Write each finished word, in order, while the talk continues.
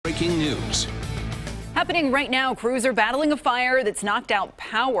breaking news. Happening right now, crews are battling a fire that's knocked out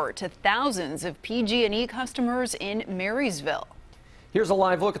power to thousands of PG&E customers in Marysville. Here's a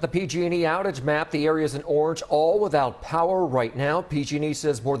live look at the PG&E outage map. The area's in orange, all without power right now. PG&E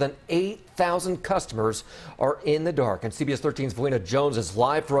says more than 8,000 customers are in the dark. And CBS 13's Valina Jones is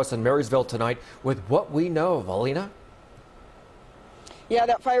live for us in Marysville tonight with what we know. Valina? Yeah,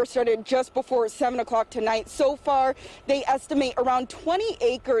 that fire started just before 7 o'clock tonight. So far, they estimate around 20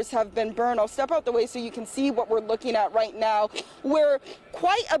 acres have been burned. I'll step out the way so you can see what we're looking at right now. We're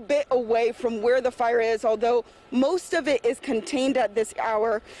quite a bit away from where the fire is, although most of it is contained at this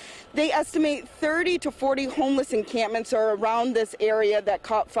hour. They estimate 30 to 40 homeless encampments are around this area that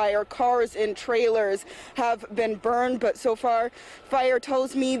caught fire. Cars and trailers have been burned, but so far, fire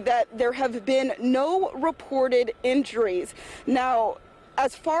tells me that there have been no reported injuries. Now,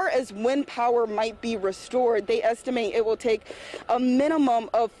 as far as when power might be restored, they estimate it will take a minimum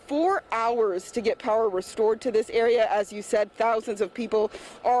of 4 hours to get power restored to this area. As you said, thousands of people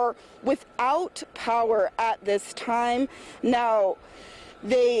are without power at this time. Now,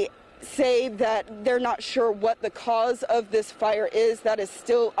 they say that they're not sure what the cause of this fire is. That is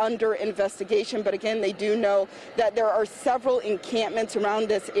still under investigation. But again, they do know that there are several encampments around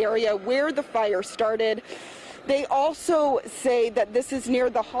this area where the fire started. They also say that this is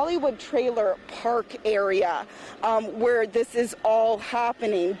near the Hollywood Trailer Park area where this is all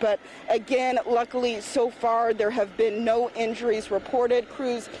happening. But again, luckily so far there have been no injuries reported.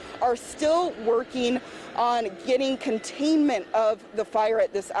 Crews are still working on getting containment of the fire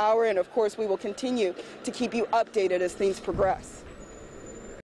at this hour. And of course, we will continue to keep you updated as things progress.